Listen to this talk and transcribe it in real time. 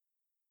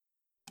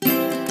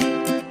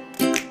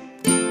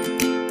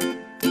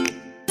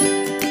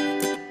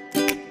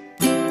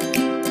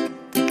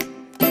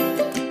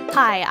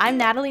Hi, I'm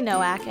Natalie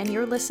Nowak, and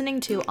you're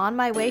listening to On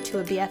My Way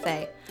to a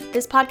B.F.A.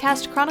 This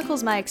podcast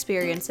chronicles my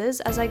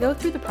experiences as I go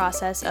through the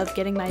process of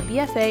getting my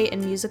B.F.A. in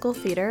musical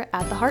theater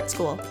at the Hart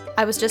School.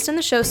 I was just in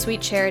the show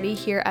Sweet Charity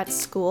here at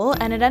school,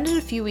 and it ended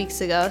a few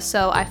weeks ago,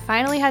 so I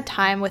finally had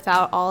time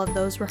without all of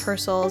those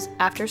rehearsals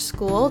after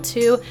school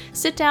to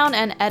sit down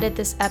and edit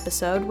this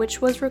episode, which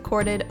was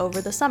recorded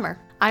over the summer.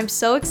 I'm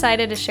so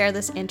excited to share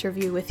this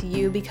interview with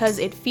you because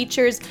it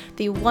features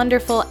the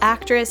wonderful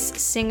actress,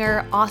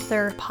 singer,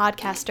 author,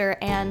 podcaster,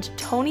 and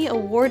Tony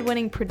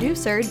Award-winning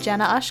producer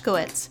Jenna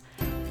Ushkowitz.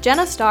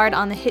 Jenna starred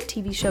on the hit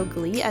TV show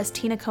Glee as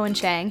Tina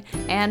Cohen-Chang,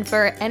 and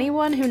for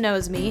anyone who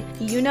knows me,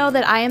 you know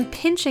that I am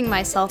pinching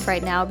myself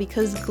right now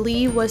because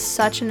Glee was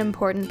such an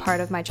important part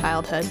of my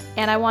childhood.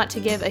 And I want to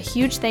give a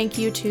huge thank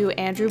you to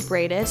Andrew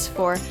Bradis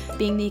for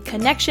being the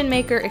connection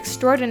maker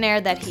extraordinaire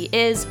that he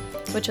is,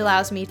 which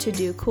allows me to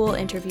do cool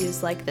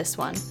interviews like this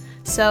one.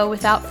 So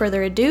without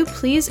further ado,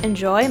 please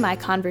enjoy my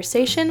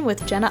conversation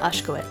with Jenna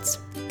Ushkowitz.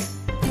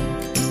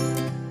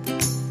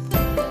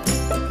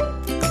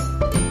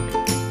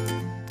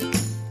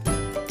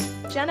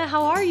 Jenna,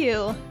 how are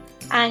you?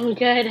 I'm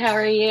good. How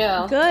are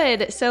you?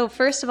 Good. So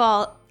first of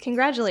all,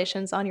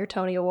 congratulations on your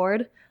Tony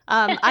Award.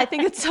 I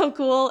think it's so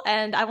cool,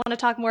 and I want to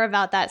talk more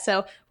about that.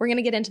 So we're going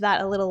to get into that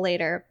a little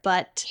later.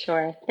 But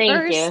sure.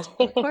 Thank you.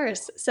 Of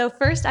course. So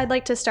first, I'd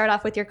like to start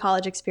off with your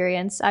college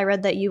experience. I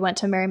read that you went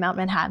to Marymount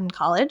Manhattan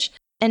College.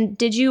 And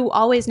did you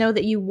always know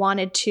that you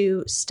wanted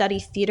to study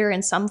theater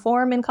in some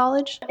form in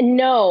college?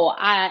 No,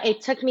 it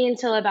took me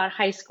until about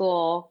high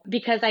school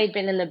because I had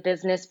been in the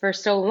business for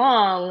so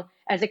long.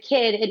 As a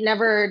kid, it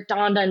never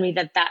dawned on me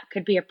that that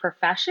could be a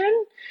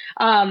profession.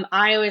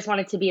 I always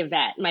wanted to be a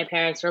vet. My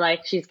parents were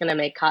like, she's going to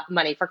make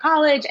money for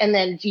college and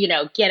then,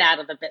 get out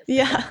of the business.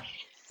 Yeah.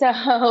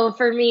 So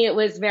for me, it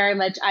was very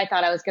much, I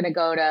thought I was going to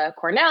go to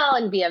Cornell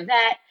and be a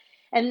vet.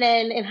 And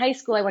then in high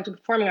school, I went to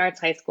performing arts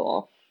high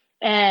school.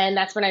 And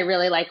that's when I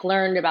really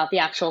learned about the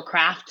actual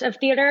craft of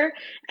theater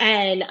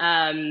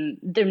and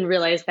then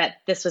realized that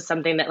this was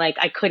something that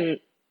I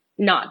couldn't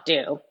not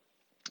do.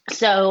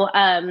 So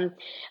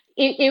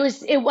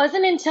it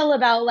wasn't until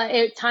about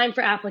time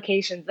for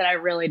applications that I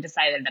really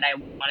decided that I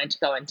wanted to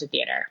go into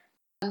theater.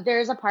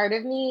 There's a part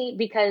of me,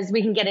 because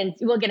we'll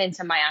get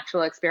into my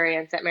actual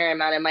experience at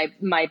Marymount and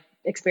my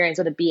experience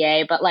with a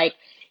BA, but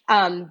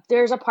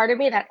there's a part of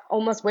me that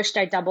almost wished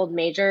I doubled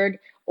majored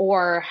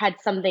or had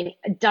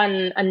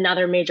done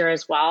another major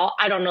as well.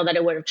 I don't know that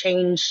it would have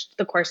changed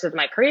the course of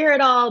my career at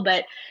all,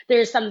 but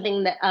there's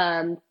something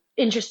that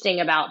interesting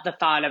about the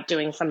thought of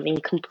doing something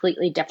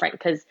completely different,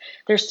 because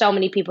there's so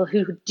many people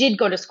who did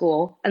go to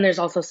school and there's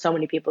also so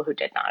many people who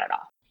did not at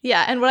all.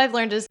 Yeah, and what I've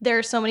learned is there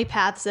are so many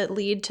paths that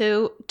lead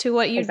to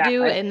what you Exactly.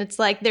 do, and it's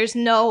there's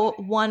no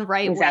one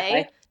right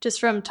way. Just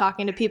from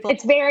talking to people.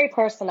 It's very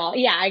personal.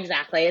 Yeah,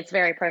 exactly. It's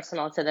very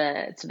personal to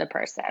the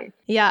person.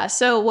 Yeah.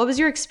 So what was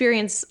your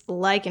experience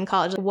like in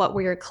college? What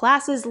were your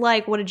classes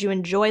like? What did you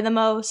enjoy the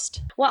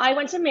most? Well, I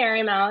went to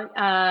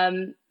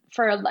Marymount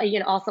for,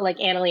 also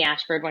Annalie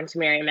Ashford went to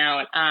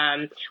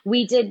Marymount.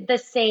 We did the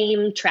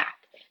same track.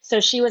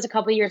 So she was a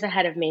couple years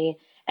ahead of me,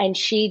 and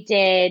she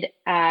did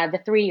the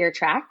 3-year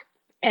track,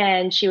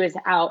 and she was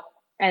out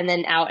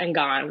and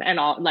gone and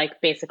all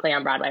basically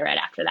on Broadway right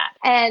after that.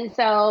 And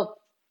so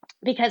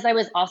because I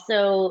was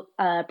also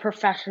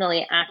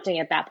professionally acting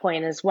at that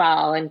point as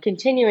well and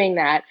continuing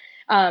that,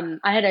 I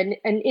had an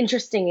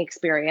interesting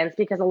experience,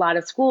 because a lot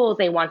of schools,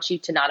 they want you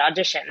to not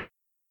audition.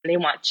 They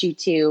want you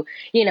to,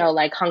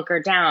 hunker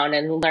down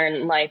and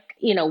learn,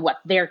 what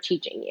they're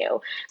teaching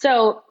you.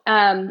 So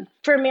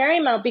for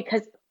Marymount,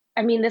 because,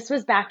 this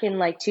was back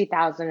in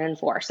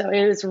 2004. So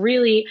it was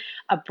really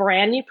a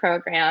brand new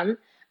program.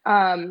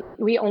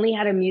 We only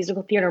had a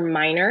musical theater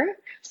minor.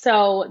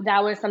 So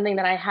that was something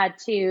that I had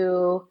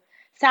to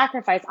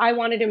sacrifice. I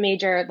wanted a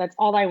major. That's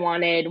all I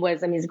wanted,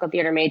 was a musical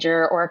theater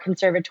major or a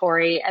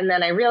conservatory. And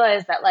then I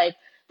realized that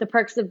the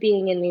perks of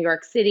being in New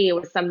York City, it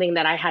was something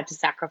that I had to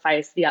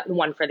sacrifice the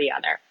one for the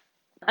other.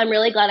 I'm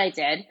really glad I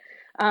did,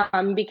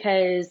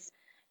 because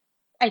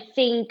I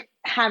think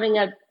having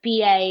a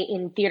BA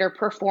in theater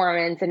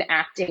performance and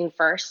acting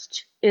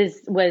first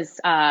was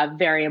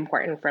very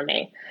important for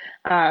me.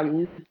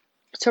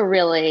 To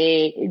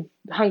really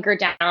hunker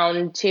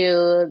down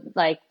to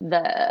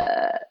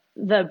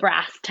the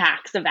brass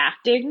tacks of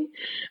acting,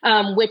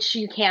 which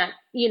you can't,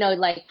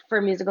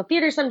 for musical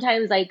theater,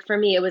 sometimes, for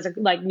me, it was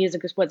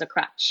music was a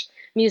crutch.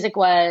 Music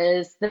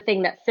was the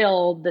thing that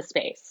filled the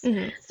space.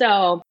 Mm-hmm.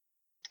 So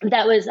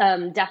that was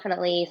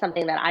definitely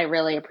something that I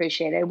really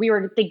appreciated. We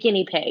were the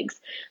guinea pigs.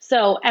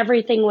 So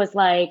everything was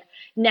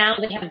now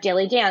they have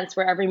daily dance,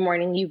 where every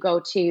morning you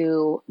go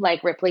to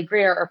Ripley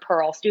Greer or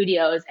Pearl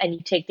Studios and you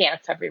take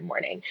dance every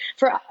morning.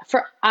 For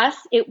us,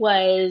 it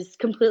was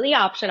completely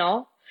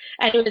optional.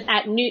 And it was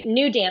at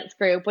New Dance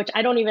Group, which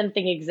I don't even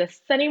think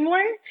exists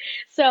anymore.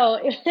 So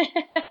it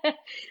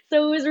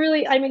was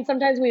really,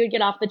 sometimes we would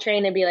get off the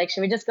train and be like,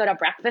 should we just go to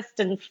breakfast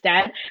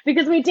instead?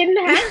 Because we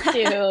didn't have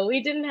to.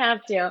 We didn't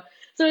have to.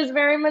 So it was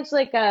very much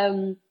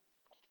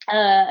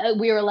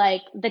we were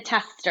like the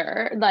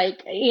tester,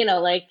 like,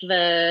 like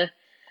the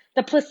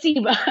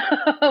placebo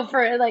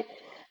for like,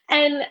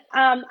 and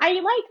I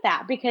like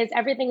that because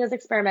everything is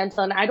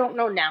experimental. And I don't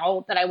know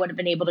now that I would have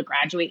been able to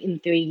graduate in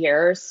 3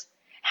 years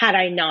had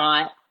I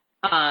not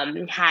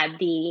had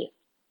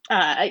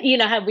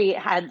had we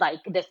had like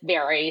this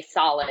very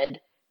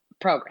solid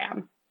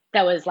program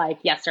that was like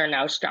yes or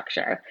no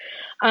structure.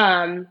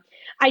 Um,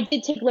 I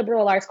did take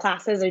liberal arts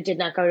classes. I did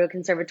not go to a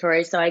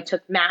conservatory, so I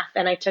took math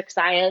and I took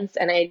science,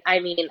 and I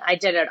mean, I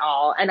did it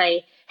all, and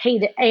I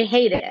hated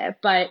it,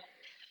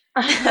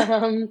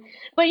 um,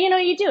 but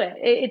you do it.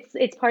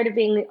 It's part of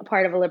being a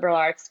part of a liberal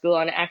arts school,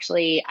 and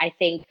actually, I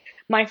think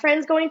my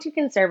friends were going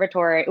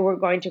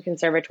to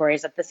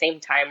conservatories at the same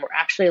time were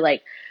actually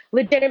like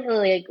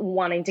legitimately like,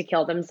 wanting to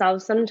kill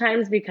themselves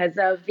sometimes because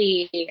of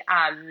the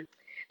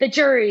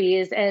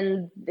juries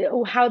and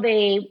how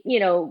they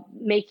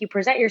make you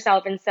present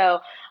yourself, and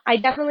so I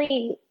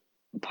definitely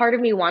part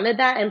of me wanted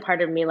that, and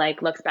part of me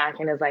like looks back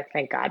and is like,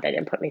 thank God they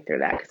didn't put me through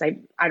that because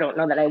I don't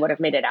know that I would have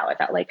made it out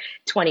without like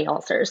 20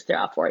 ulcers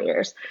throughout 4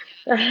 years.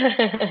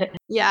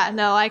 Yeah,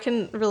 no, I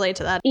can relate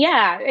to that.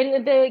 Yeah,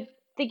 and the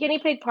guinea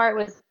pig part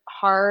was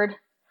hard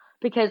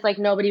because like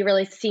nobody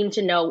really seemed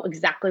to know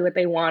exactly what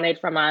they wanted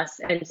from us,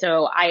 and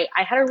so I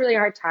had a really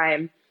hard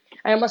time.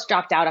 I almost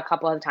dropped out a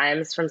couple of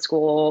times from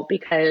school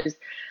because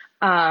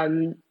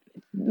um,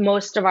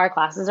 most of our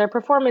classes are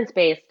performance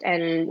based,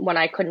 and when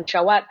I couldn't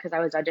show up because I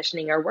was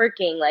auditioning or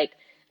working, like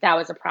that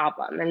was a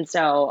problem. And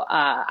so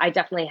I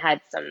definitely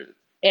had some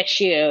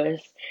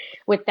issues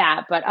with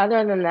that, but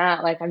other than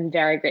that, like I'm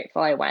very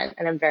grateful I went,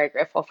 and I'm very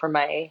grateful for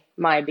my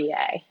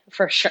BA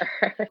for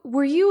sure.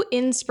 Were you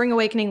in Spring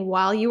Awakening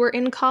while you were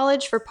in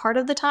college for part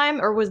of the time,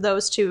 or was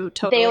those two It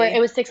totally?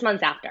 was 6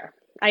 months after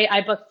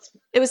I booked.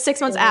 It was 6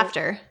 months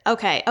after.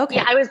 Okay, Yeah,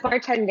 okay. I was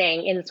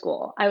bartending in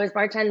school. I was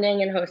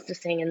bartending and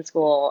hostessing in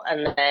school,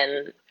 and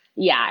then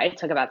yeah, it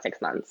took about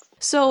 6 months.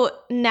 So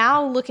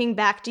now looking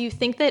back, do you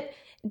think that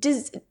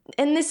does,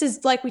 and this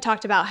is like we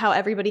talked about how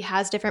everybody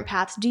has different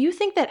paths, do you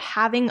think that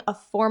having a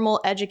formal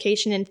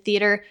education in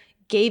theater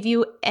gave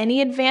you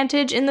any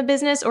advantage in the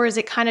business, or is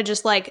it kind of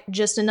just like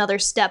just another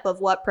step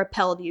of what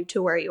propelled you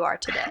to where you are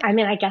today? I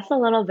mean, I guess a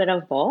little bit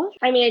of both.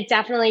 I mean, it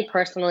definitely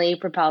personally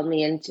propelled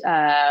me into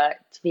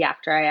to the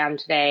actor I am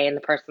today and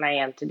the person I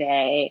am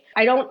today.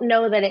 I don't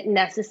know that you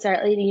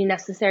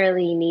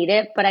necessarily need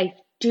it, but I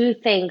do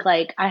think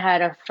like I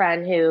had a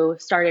friend who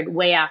started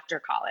way after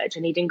college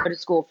and he didn't go to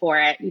school for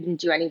it. He didn't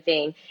do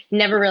anything,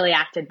 never really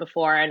acted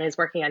before, and is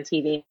working on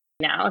TV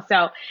now.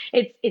 So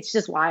it's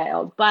just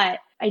wild. But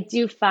I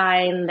do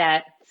find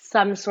that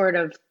some sort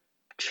of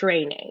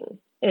training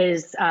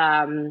is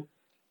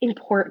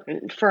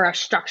important for a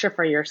structure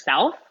for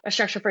yourself, a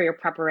structure for your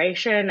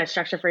preparation, a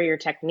structure for your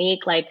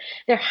technique. Like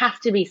there has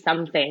to be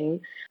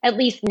something, at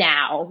least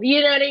now.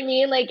 You know what I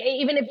mean? Like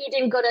even if you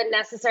didn't go to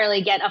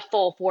necessarily get a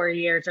full 4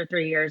 years or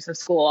 3 years of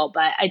school,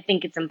 but I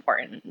think it's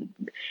important.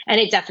 And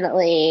it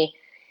definitely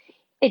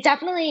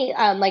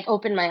like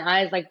opened my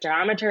eyes, like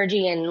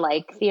dramaturgy and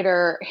like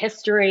theater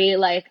history.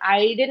 Like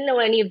I didn't know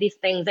any of these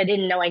things. I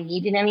didn't know I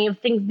needed any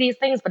of these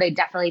things, but I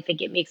definitely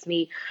think it makes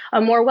me a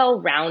more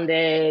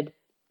well-rounded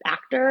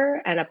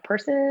actor and a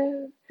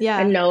person, Yeah.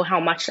 and know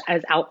how much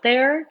is out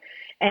there.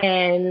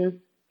 And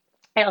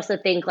I also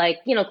think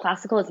like,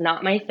 classical is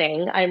not my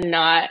thing. I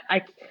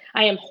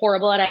am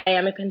horrible at I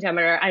am a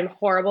contemporary. I'm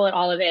horrible at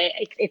all of it.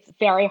 It's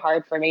very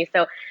hard for me.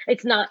 So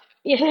it's not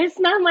it's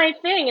not my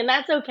thing, and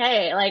that's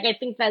okay. Like I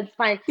think that's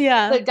fine.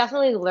 Yeah. But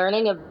definitely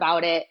learning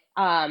about it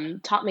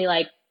taught me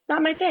like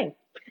not my thing.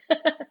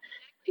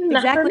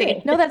 Not for Exactly.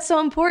 me. No, that's so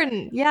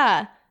important.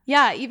 Yeah.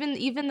 Yeah,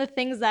 even the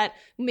things that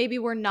maybe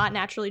we're not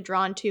naturally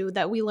drawn to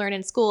that we learn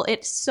in school.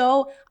 It's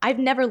so I've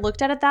never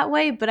looked at it that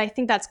way, but I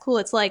think that's cool.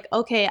 It's like,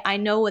 okay, I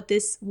know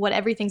what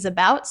everything's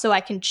about, so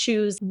I can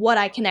choose what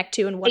I connect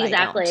to and what I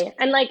don't. Exactly.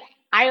 And like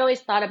I always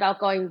thought about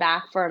going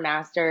back for a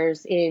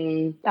master's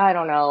in, I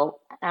don't know,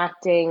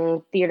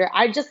 acting, theater.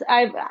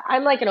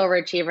 I'm like an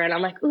overachiever, and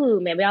I'm like, ooh,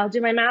 maybe I'll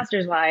do my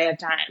master's while I have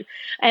time.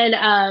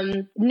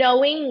 And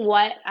knowing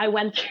what I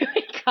went through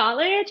in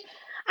college,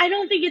 I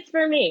don't think it's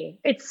for me.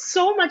 It's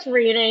so much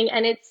reading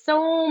and it's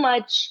so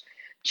much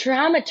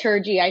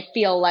dramaturgy, I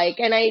feel like,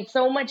 and I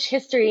so much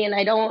history, and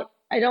I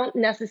don't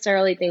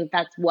necessarily think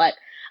that's what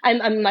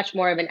I'm much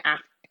more of an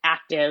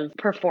active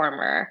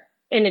performer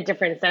in a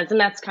different sense. And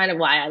that's kind of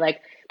why I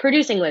like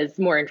producing was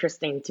more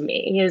interesting to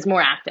me. He was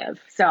more active.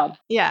 So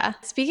Yeah.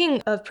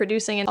 Speaking of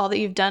producing and all that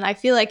you've done, I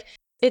feel like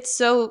it's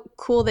so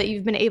cool that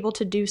you've been able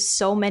to do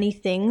so many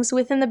things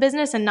within the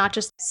business and not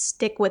just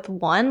stick with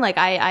one. Like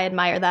I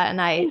admire that,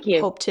 and I thank you.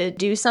 hope to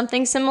do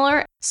something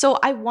similar. So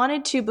I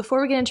wanted to,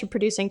 before we get into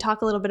producing,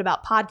 talk a little bit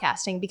about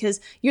podcasting, because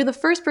you're the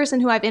first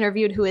person who I've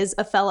interviewed who is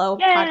a fellow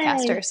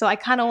podcaster. Yay! So I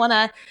kind of want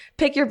to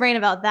pick your brain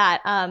about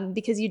that,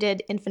 because you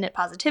did Infinite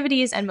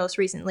Positivities and most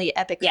recently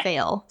Epic Yeah.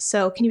 Fail.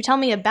 So can you tell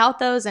me about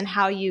those and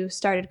how you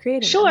started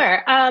creating them?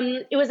 Sure.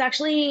 It was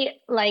actually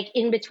like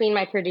in between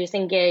my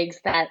producing gigs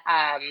that,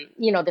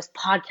 this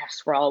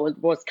podcast role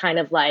was kind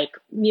of like,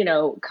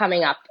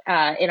 coming up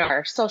in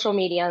our social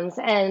mediums.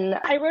 And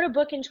I wrote a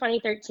book in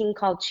 2013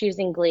 called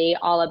Choosing Glee,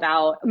 all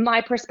about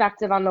my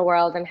perspective on the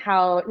world and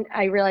how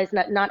I realized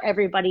that not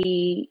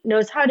everybody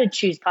knows how to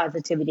choose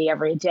positivity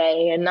every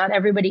day, and not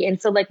everybody. And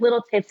so like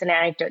little tips and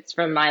anecdotes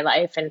from my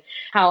life and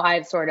how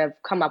I've sort of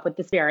come up with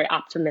this very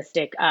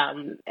optimistic,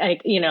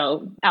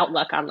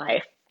 outlook on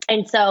life.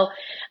 And so,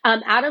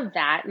 out of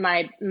that,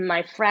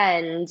 my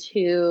friend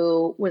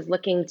who was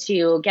looking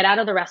to get out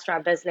of the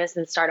restaurant business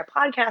and start a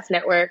podcast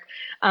network,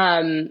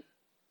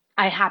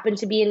 I happened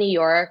to be in New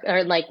York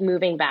or like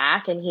moving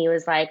back, and he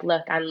was like,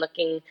 "Look, I'm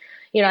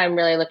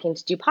really looking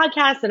to do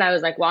podcasts." And I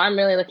was like, "Well, I'm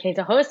really looking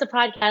to host a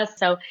podcast."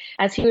 So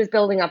as he was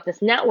building up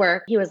this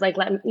network, he was like,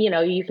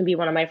 you can be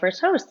one of my first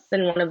hosts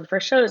and one of the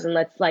first shows, and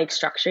let's like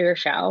structure your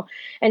show."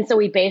 And so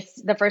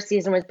the first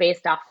season was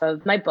based off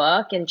of my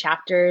book and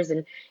chapters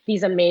and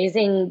these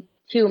amazing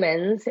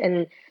humans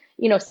and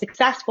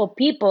successful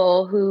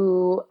people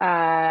who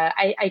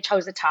I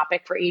chose a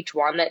topic for each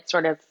one that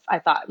sort of I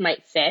thought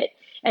might fit.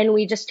 And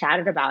we just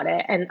chatted about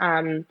it. And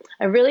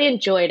I really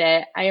enjoyed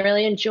it.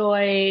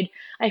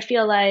 I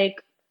feel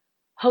like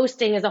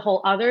hosting is a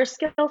whole other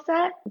skill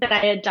set that I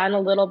had done a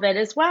little bit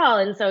as well.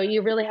 And so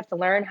you really have to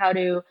learn how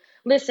to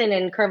listen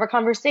and curve a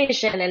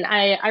conversation. And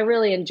I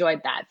really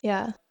enjoyed that.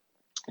 Yeah.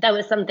 That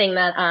was something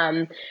that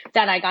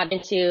I got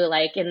into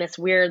like in this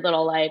weird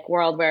little like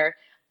world where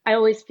I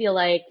always feel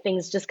like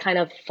things just kind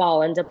of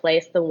fall into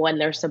place the when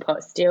they're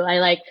supposed to. I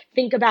like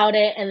think about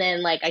it and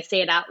then like I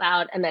say it out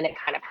loud and then it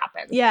kind of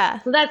happens. Yeah.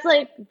 So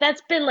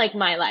that's been like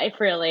my life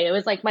really. It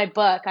was like my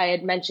book. I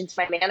had mentioned to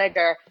my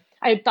manager.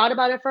 I had thought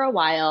about it for a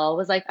while.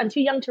 Was like, I'm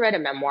too young to write a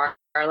memoir.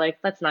 Like,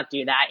 let's not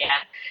do that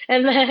yet.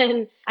 And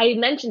then I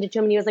mentioned it to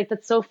him and he was like,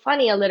 "That's so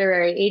funny. A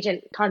literary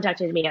agent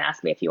contacted me and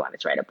asked me if you wanted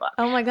to write a book."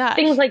 Oh my gosh.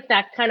 Things like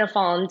that kind of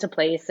fall into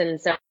place. And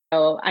so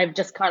I've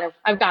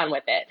gone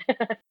with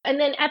it. And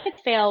then Epic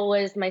Fail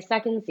was my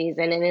second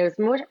season, and it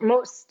was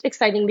most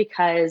exciting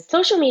because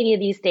social media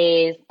these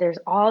days, there's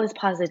all this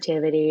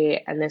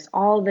positivity and there's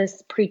all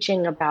this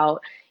preaching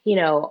about,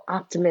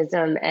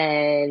 optimism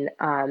and,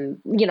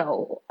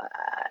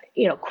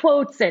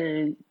 quotes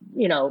and,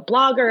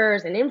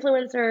 bloggers and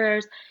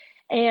influencers.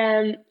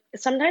 And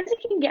sometimes it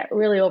can get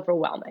really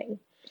overwhelming.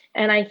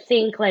 And I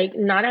think like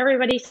not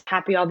everybody's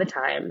happy all the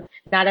time.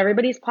 Not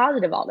everybody's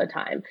positive all the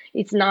time.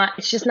 It's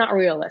just not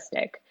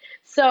realistic.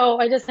 So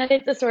I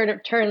decided to sort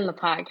of turn the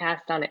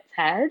podcast on its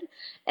head.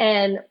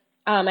 And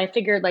I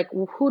figured like,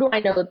 who do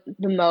I know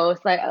the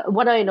most? Like,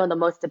 what do I know the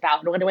most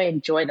about? What do I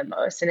enjoy the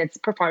most? And it's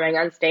performing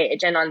on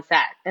stage and on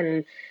set.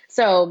 And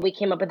so we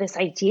came up with this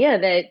idea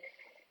that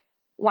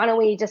why don't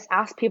we just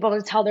ask people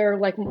to tell their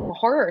like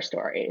horror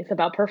stories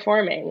about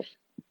performing?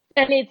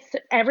 And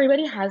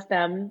everybody has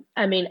them.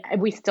 I mean,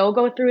 we still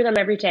go through them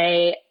every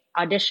day,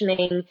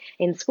 auditioning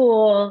in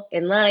school,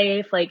 in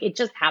life. Like it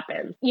just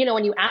happens.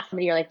 When you ask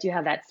somebody, you're like, "Do you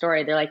have that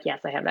story?" They're like,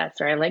 "Yes, I have that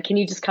story." I'm like, "Can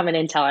you just come in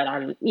and tell it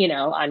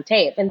on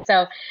tape?" And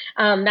so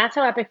that's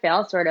how Epic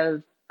Fail sort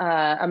of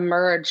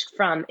emerged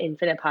from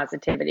Infinite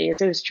Positivity.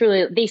 So it was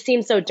truly, they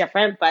seem so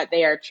different, but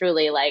they are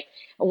truly like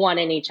one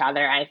in each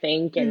other, I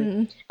think.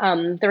 And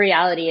the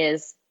reality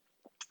is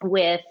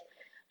with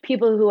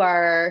people who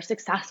are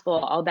successful,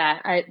 all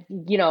that,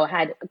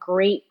 had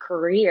great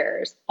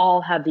careers,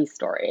 all have these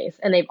stories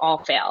and they've all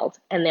failed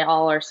and they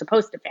all are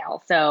supposed to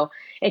fail. So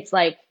it's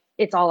like,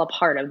 it's all a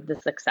part of the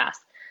success.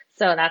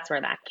 So that's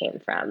where that came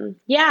from.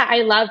 Yeah,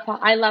 I love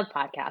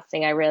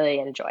podcasting. I really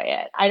enjoy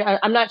it.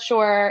 I'm not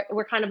sure,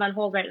 we're kind of on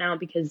hold right now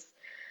because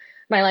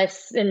my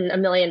life's in a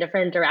million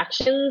different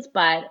directions,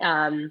 but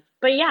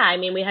yeah, I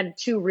mean, we had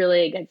 2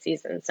 really good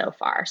seasons so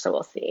far, so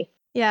we'll see.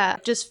 Yeah,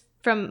 just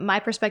from my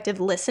perspective,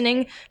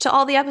 listening to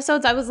all the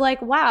episodes, I was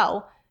like,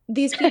 wow,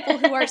 these people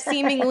who are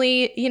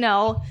seemingly,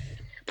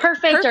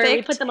 perfect, or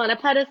we put them on a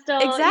pedestal.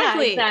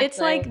 Exactly. Yeah, exactly. It's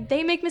like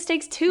they make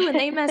mistakes too and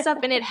they mess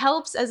up, and it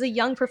helps as a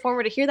young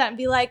performer to hear that and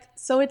be like,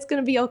 so it's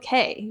going to be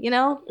okay,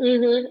 Yeah.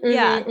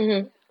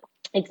 Mm-hmm.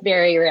 It's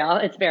very real.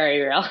 It's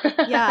very real.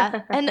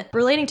 Yeah. And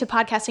relating to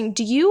podcasting,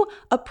 do you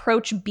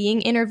approach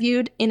being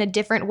interviewed in a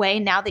different way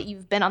now that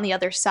you've been on the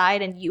other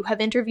side and you have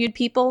interviewed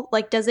people?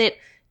 Like, do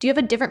you have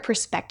a different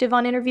perspective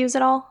on interviews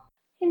at all?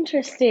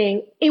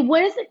 Interesting. It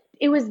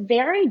was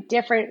very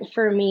different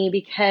for me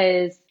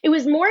because it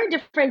was more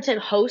different to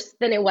host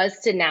than it was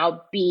to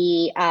now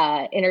be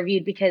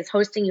interviewed, because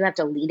hosting, you have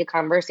to lead a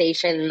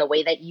conversation the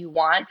way that you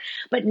want.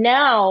 But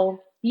now,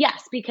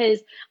 yes,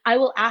 because I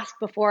will ask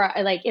before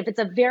if it's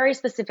a very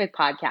specific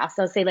podcast,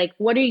 I'll say like,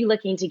 what are you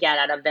looking to get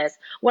out of this?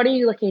 What are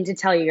you looking to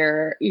tell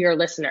your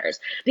listeners?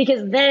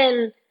 Because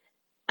then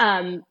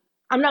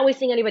I'm not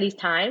wasting anybody's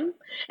time.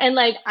 And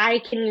like, I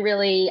can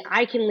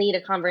lead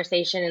a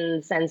conversation in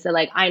the sense that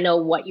like, I know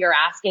what you're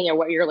asking or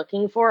what you're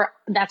looking for.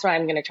 That's what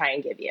I'm going to try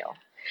and give you.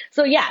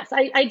 So yes,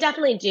 I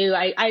definitely do.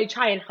 I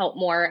try and help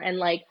more. And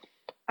like,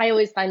 I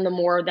always find the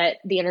more that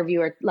the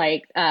interviewer,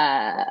 like,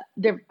 the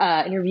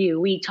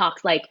interviewee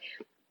talks, like,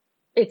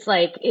 it's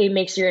like, it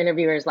makes your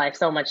interviewer's life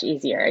so much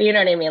easier. You know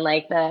what I mean?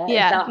 Like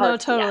Yeah, the no,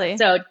 host. Yeah. totally.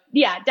 So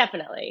yeah,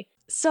 definitely.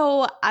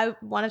 So I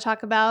want to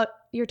talk about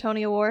your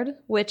Tony Award,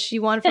 which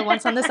you won for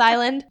Once on This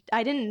Island.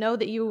 I didn't know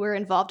that you were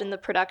involved in the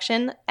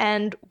production.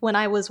 And when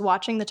I was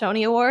watching the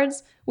Tony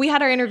Awards, we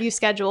had our interview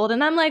scheduled.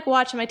 And I'm like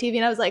watching my TV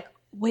and I was like,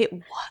 wait,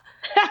 what?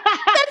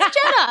 That's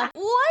Jenna.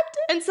 What?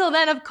 And so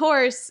then, of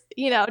course,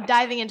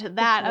 diving into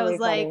that, I Really was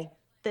like, funny.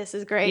 this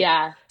is great.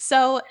 Yeah.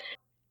 So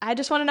I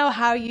just want to know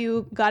how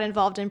you got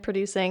involved in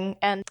producing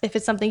and if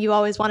it's something you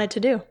always wanted to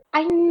do.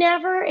 I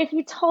never, if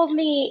you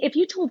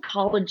told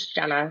college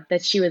Jenna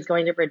that she was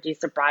going to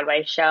produce a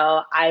Broadway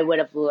show, I would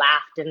have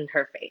laughed in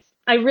her face.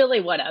 I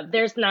really would have.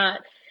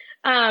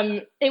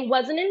 It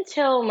wasn't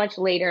until much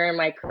later in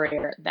my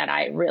career that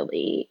I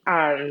really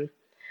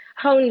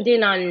honed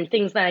in on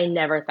things that I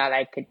never thought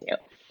I could do.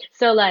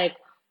 So like,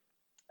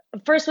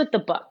 first with the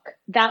book,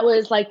 that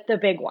was like the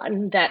big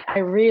one that I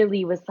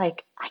really was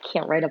like, I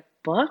can't write a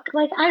book.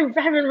 Like I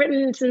haven't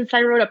written since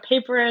I wrote a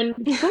paper in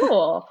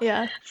school.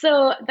 Yeah.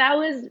 So that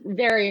was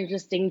very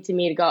interesting to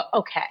me to go,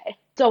 okay,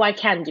 so I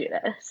can do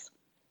this.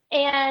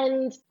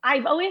 And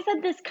I've always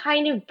had this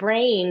kind of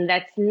brain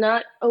that's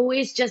not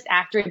always just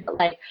accurate, but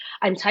like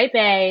I'm type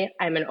A,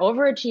 I'm an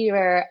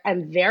overachiever,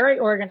 I'm very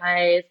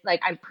organized,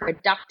 like I'm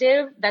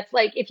productive. That's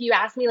like, if you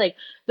ask me like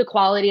the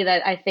quality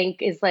that I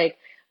think is like,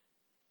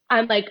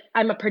 I'm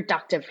a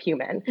productive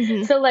human.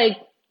 Mm-hmm. So like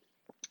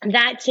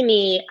that to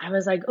me, I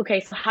was like, okay,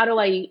 so how do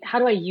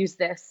I use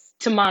this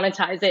to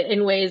monetize it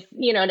in ways,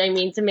 you know what I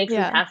mean, to make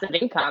some passive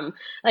income,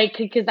 like,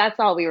 because that's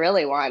all we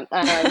really want.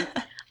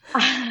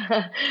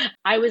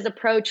 I was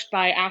approached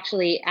by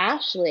actually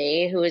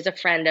Ashley, who is a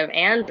friend of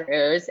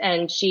Andrew's,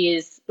 and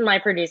she's my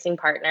producing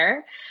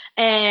partner.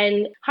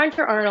 And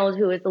Hunter Arnold,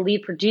 who is the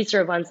lead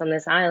producer of Once on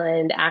This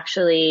Island,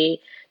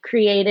 actually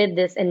created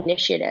this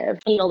initiative.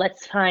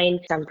 Let's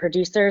find some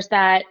producers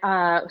that,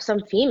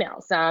 some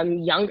females, some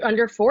young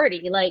under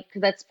 40, like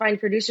let's find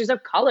producers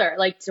of color,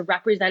 like to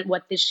represent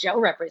what this show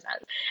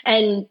represents.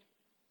 And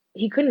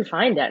he couldn't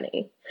find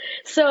any.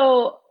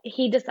 So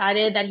he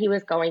decided that he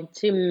was going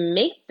to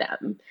make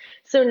them.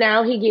 So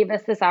now he gave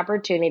us this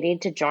opportunity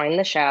to join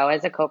the show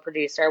as a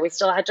co-producer. We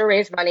still had to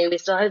raise money. We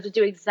still had to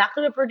do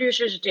exactly what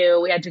producers do.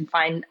 We had to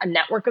find a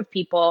network of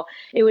people.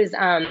 It was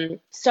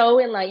so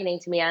enlightening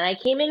to me. And I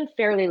came in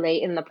fairly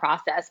late in the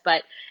process,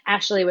 but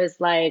Ashley was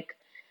like,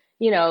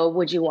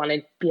 would you want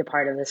to be a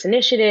part of this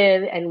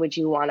initiative? And would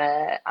you want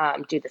to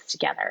do this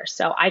together?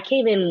 So I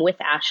came in with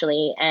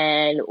Ashley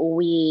and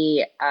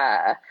we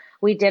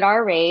did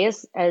our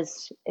raise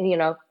as,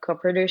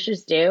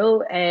 co-producers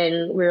do.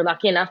 And we were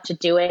lucky enough to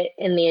do it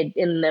in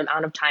the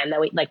amount of time that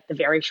like the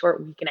very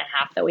short week and a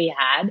half that we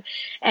had.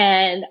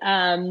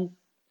 And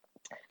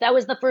that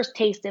was the first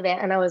taste of it.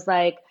 And I was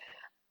like,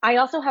 I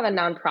also have a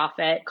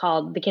nonprofit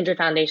called the Kindred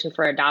Foundation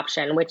for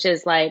Adoption, which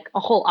is like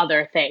a whole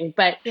other thing.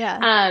 But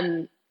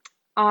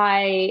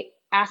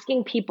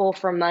asking people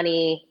for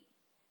money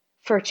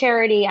for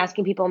charity,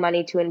 asking people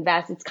money to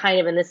invest, it's kind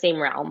of in the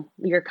same realm.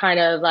 You're kind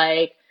of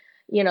like,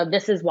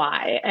 this is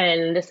why,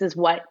 and this is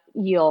what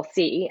you'll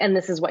see, and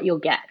this is what you'll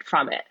get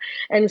from it.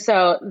 And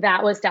so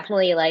that was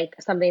definitely like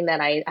something that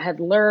I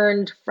had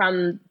learned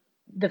from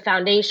the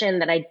foundation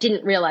that I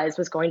didn't realize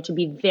was going to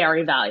be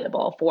very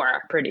valuable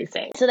for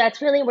producing. So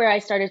that's really where I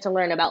started to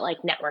learn about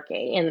like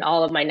networking and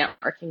all of my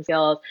networking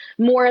skills,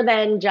 more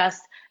than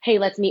just, hey,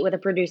 let's meet with a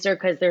producer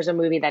because there's a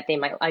movie that they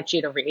might like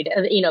you to read,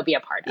 be a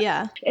part of.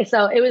 Yeah. And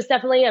so it was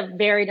definitely a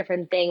very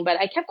different thing, but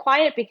I kept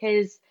quiet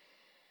because,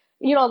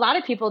 a lot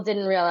of people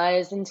didn't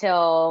realize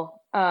until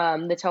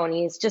the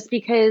Tonys, just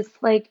because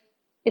like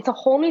it's a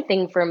whole new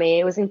thing for me.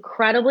 It was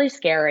incredibly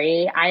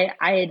scary.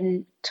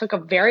 I took a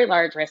very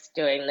large risk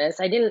doing this.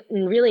 I didn't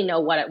really know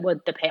what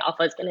the payoff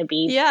was going to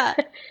be. Yeah,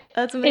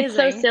 that's amazing. It's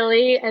so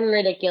silly and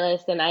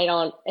ridiculous, and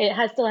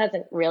still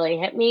hasn't really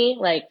hit me.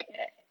 Like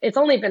it's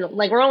only been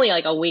like we're only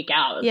like a week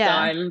out,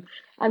 so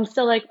I'm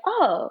still like,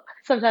 oh,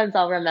 sometimes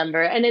I'll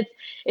remember, and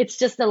it's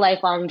just a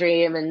lifelong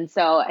dream, and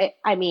so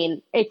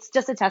it's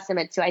just a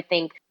testament to, I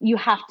think you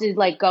have to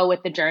like go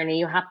with the journey,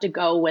 you have to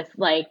go with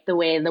like the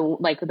way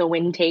the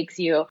wind takes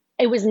you.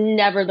 It was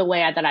never the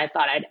way that I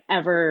thought I'd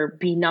ever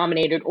be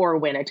nominated or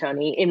win a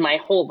Tony in my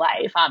whole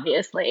life.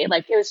 Obviously,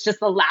 like it was just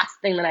the last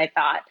thing that I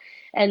thought.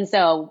 And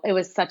so it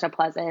was such a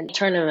pleasant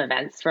turn of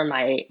events for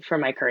my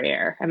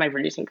career and my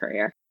producing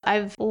career.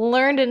 I've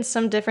learned in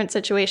some different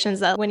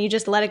situations that when you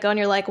just let it go and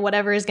you're like,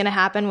 whatever is going to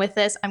happen with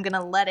this, I'm going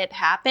to let it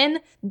happen.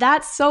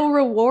 That's so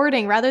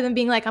rewarding rather than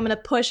being like, I'm going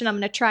to push and I'm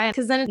going to try,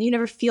 because then you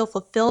never feel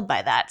fulfilled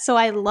by that. So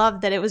I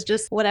love that it was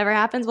just whatever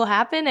happens will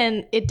happen,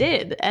 and it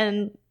did.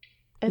 And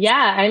I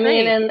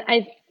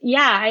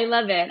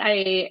love it.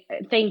 I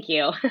thank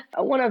you.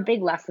 One of the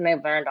big lesson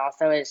I've learned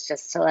also is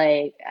just to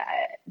like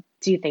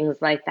do things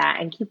like that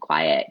and keep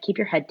quiet, keep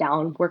your head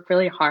down, work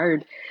really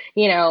hard,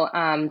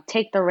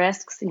 take the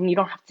risks, and you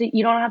don't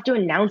have to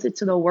announce it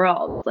to the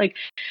world. Like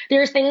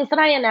there's things that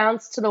I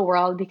announce to the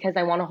world because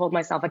I want to hold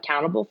myself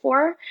accountable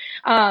for.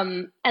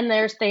 And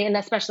and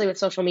especially with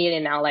social media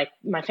now, like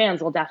my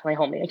fans will definitely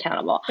hold me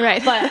accountable.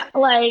 Right. But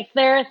like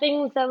there are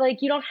things that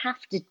like you don't have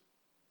to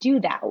do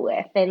that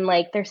with, and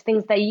like there's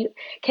things that you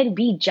can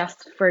be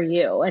just for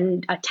you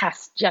and a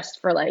test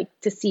just for like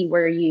to see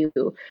where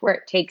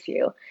it takes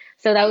you.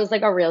 So that was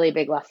like a really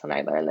big lesson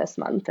I learned this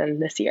month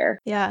and this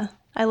year. Yeah,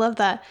 I love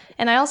that.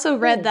 And I also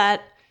read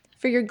that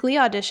for your Glee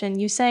audition,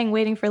 you sang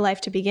 "Waiting for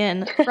Life to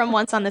Begin" from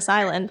Once on This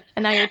Island,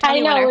 and now you're a Tony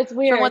I know, winner it's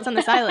weird. from Once on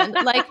This Island.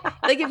 Like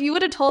if you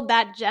would have told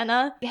that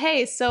Jenna,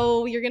 hey,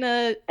 so you're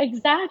gonna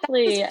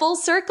exactly it's full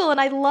circle,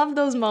 and I love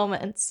those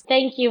moments.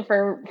 Thank you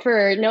for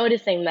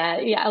noticing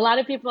that. Yeah, a lot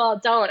of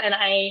people don't, and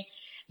I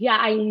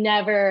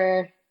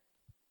never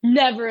in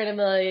a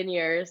million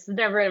years,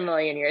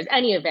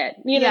 any of it.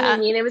 You know what I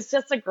mean? It was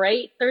just a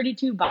great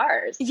 32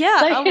 bars. Yeah.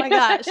 Like, oh my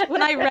gosh.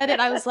 When I read it,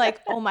 I was like,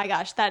 oh my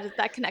gosh,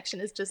 that connection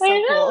is just so cool.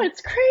 I know,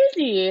 it's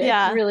crazy.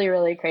 Yeah. It's really,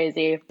 really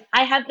crazy.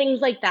 I have things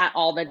like that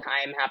all the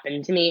time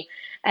happen to me,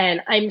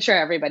 and I'm sure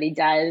everybody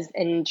does.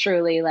 And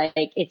truly, like,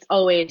 it's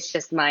always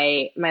just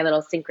my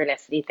little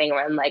synchronicity thing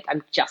where I'm like,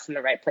 I'm just in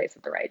the right place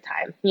at the right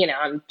time.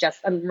 I'm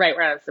right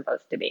where I'm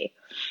supposed to be.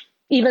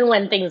 Even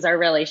when things are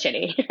really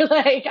shitty,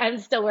 like I'm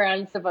still where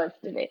I'm supposed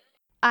to be.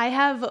 I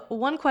have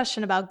one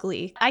question about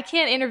Glee. I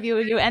can't interview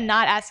you and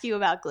not ask you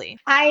about Glee.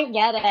 I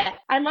get it.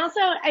 I'm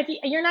also,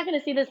 you're not going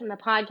to see this in the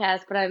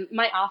podcast, but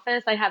my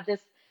office, I have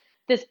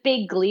this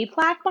big Glee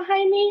plaque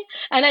behind me,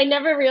 and I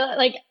never realized,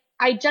 like,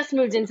 I just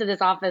moved into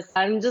this office.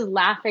 I'm just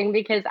laughing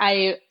because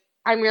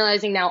I'm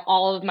realizing now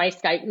all of my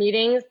Skype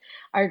meetings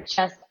are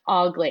just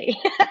all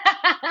Glee.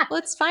 Well,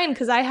 it's fine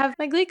because I have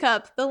my Glee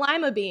cup, the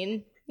lima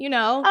bean.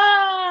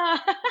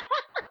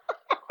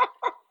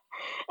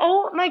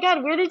 Oh my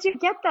God, where did you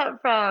get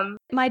that from?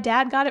 My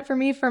dad got it for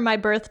me for my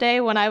birthday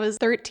when I was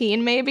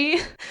 13, maybe,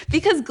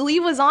 because Glee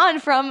was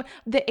on from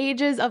the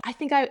ages of,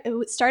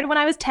 it started when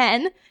I was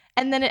 10,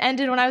 and then it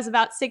ended when I was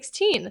about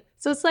 16.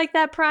 So it's like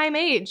that prime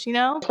age,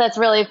 That's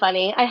really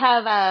funny. I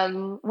have,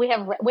 we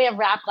have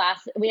wrap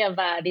glasses. We have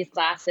these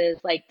glasses,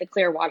 like the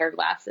clear water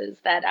glasses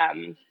that,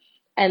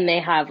 and they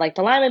have like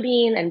the lima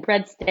bean and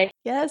breadstick.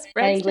 Yes,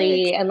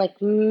 breadsticks. And like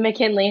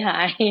McKinley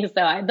High.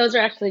 So those are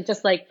actually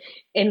just like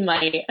in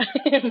my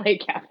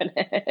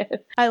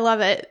cabinet. I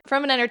love it.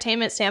 From an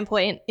entertainment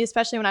standpoint,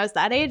 especially when I was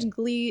that age,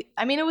 Glee,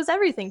 it was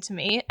everything to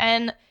me.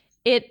 And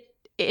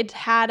it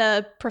had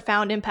a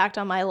profound impact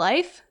on my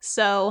life.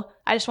 So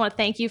I just want to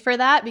thank you for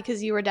that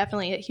because you were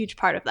definitely a huge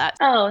part of that.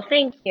 Oh,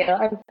 thank you.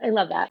 I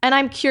love that. And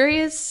I'm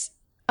curious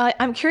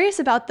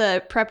about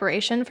the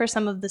preparation for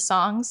some of the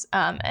songs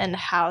and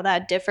how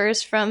that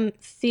differs from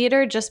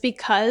theater, just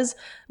because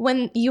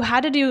when you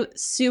had to do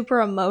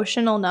super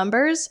emotional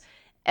numbers,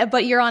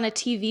 but you're on a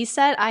TV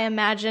set, I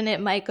imagine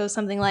it might go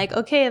something like,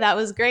 okay, that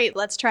was great,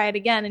 let's try it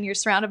again. And you're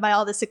surrounded by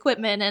all this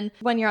equipment. And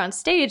when you're on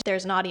stage,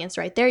 there's an audience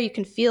right there. You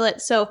can feel it.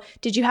 So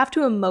did you have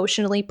to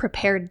emotionally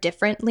prepare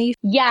differently?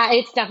 Yeah,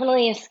 it's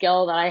definitely a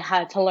skill that I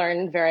had to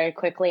learn very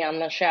quickly on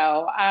the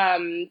show.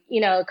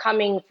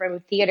 Coming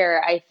from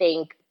theater, I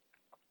think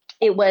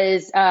it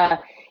was,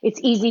 it's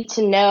easy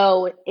to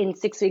know in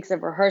 6 weeks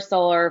of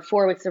rehearsal or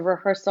 4 weeks of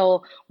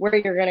rehearsal where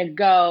you're going to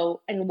go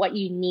and what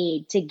you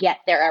need to get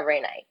there every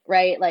night,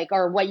 right? Like,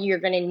 or what you're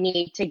going to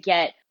need to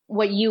get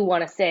what you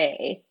want to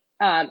say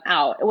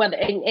out. And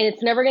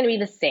it's never going to be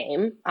the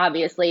same,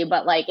 obviously,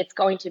 but like it's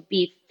going to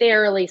be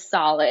fairly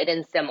solid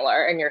and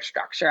similar in your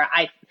structure.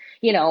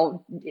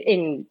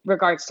 In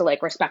regards to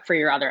like respect for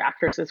your other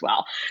actors as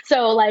well.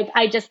 So like,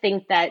 I just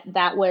think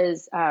that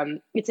was,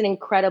 it's an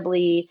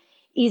incredibly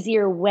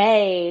easier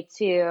way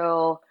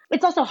to,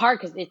 it's also hard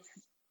because it's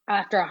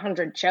after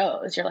 100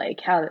 shows, you're like,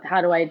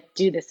 how do I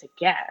do this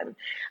again?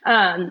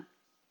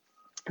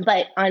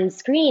 But on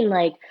screen,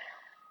 like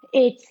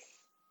it's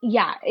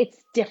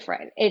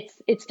different.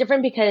 It's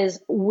different because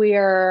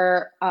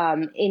we're,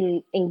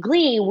 in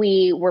Glee,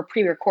 we were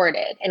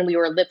pre-recorded and we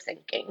were lip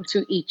syncing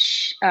to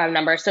each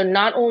number. So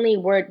not only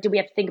do we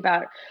have to think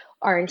about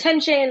our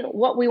intention,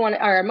 what we want,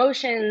 our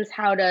emotions,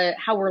 how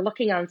we're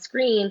looking on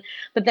screen,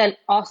 but then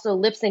also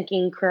lip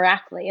syncing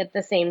correctly at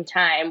the same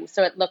time.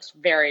 So it looks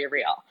very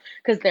real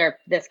because they're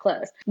this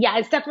close. Yeah,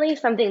 it's definitely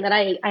something that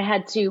I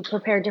had to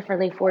prepare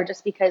differently for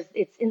just because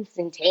it's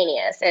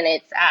instantaneous. And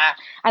it's,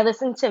 I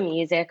listen to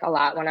music a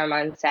lot when I'm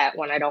on set,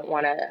 when I don't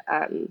want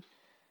to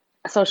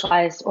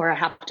socialize or I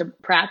have to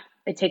prep.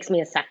 It takes me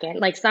a second.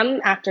 Like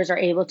some actors are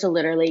able to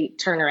literally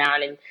turn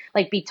around and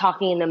like be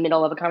talking in the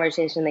middle of a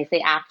conversation. They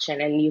say action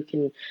and you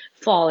can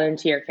fall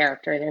into your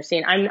character in their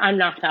scene. I'm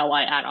not that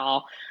way at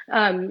all.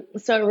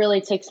 So it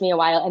really takes me a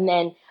while. And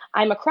then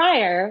I'm a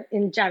crier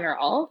in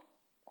general.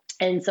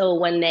 And so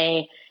when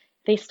they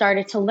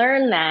started to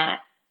learn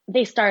that,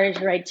 they started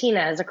to write Tina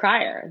as a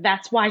crier.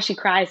 That's why she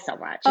cries so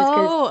much.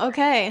 Oh,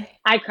 okay.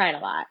 I cried a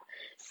lot.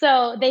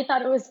 So they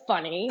thought it was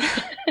funny.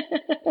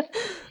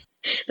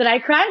 That I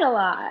cried a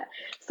lot.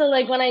 So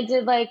like when I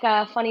did like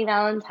Funny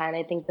Valentine,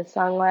 I think the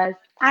song was,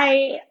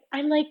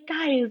 I'm like,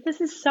 guys,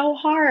 this is so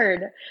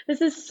hard.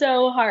 This is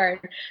so hard.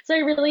 So I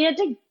really had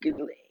to,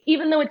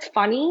 even though it's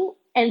funny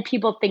and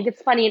people think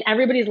it's funny and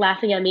everybody's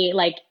laughing at me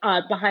like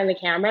behind the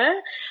camera,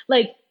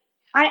 like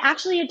I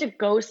actually had to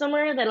go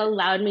somewhere that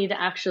allowed me to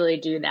actually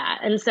do that.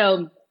 And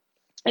so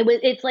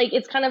it's like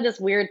it's kind of this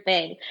weird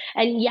thing.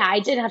 And yeah, I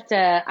did have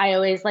to, I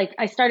always like,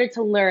 I started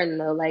to learn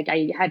though, like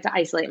I had to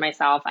isolate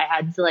myself. I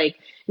had to like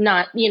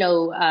not,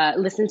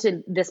 listen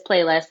to this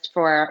playlist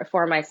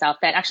for myself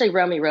that actually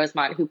Romy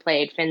Rosemont, who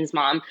played Finn's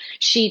mom,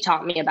 she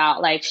taught me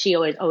about. Like she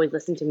always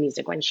listened to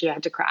music when she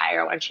had to cry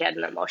or when she had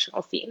an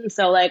emotional scene.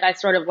 So like I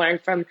sort of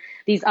learned from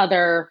these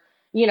other,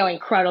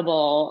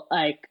 incredible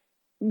like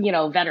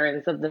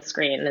veterans of the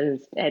screen.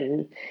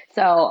 And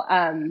so,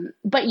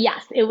 but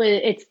yes,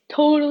 it's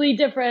totally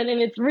different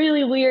and it's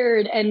really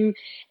weird. And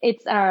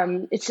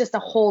it's just a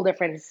whole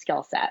different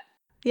skill set.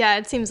 Yeah,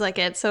 it seems like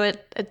it. So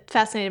it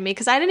fascinated me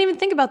because I didn't even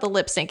think about the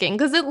lip syncing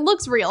because it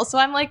looks real. So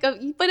I'm like,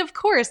 but of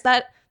course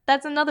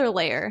that's another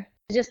layer.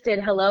 Just did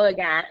Hello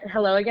Again,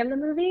 the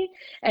movie.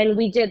 And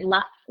we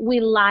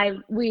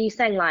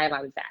sang live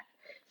on set.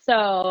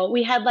 So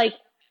we had like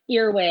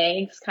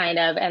earwigs kind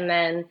of, and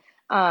then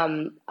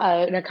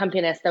an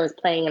accompanist that was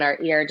playing in our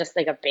ear, just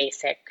like a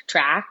basic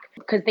track,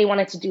 because they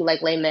wanted to do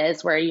like Les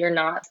Mis, where you're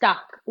not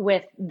stuck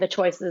with the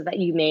choices that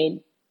you made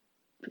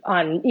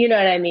on, you know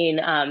what I mean,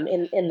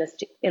 in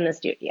the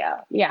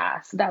studio.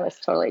 Yeah, so that was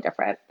totally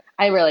different.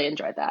 I really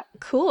enjoyed that.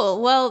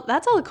 Cool. Well,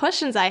 that's all the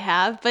questions I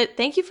have, but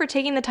thank you for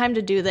taking the time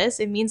to do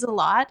this. It means a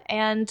lot,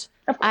 and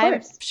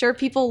I'm sure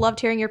people loved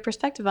hearing your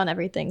perspective on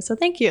everything. So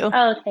thank you.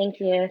 Oh, thank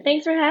you.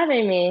 Thanks for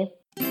having me.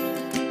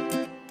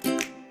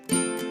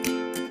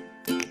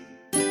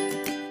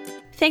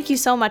 Thank you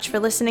so much for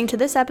listening to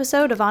this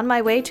episode of On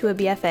My Way to a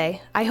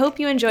B.F.A. I hope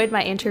you enjoyed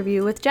my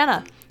interview with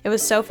Jenna. It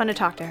was so fun to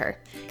talk to her.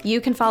 You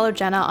can follow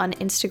Jenna on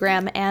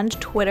Instagram and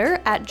Twitter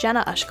at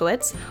Jenna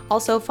Ushkowitz.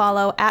 Also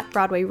follow at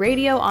Broadway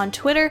Radio on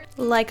Twitter,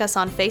 like us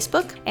on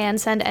Facebook, and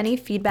send any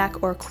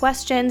feedback or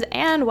questions.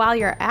 And while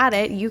you're at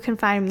it, you can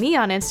find me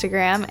on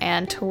Instagram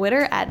and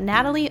Twitter at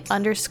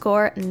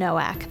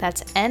Natalie_Noack.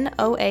 That's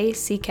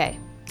Noack.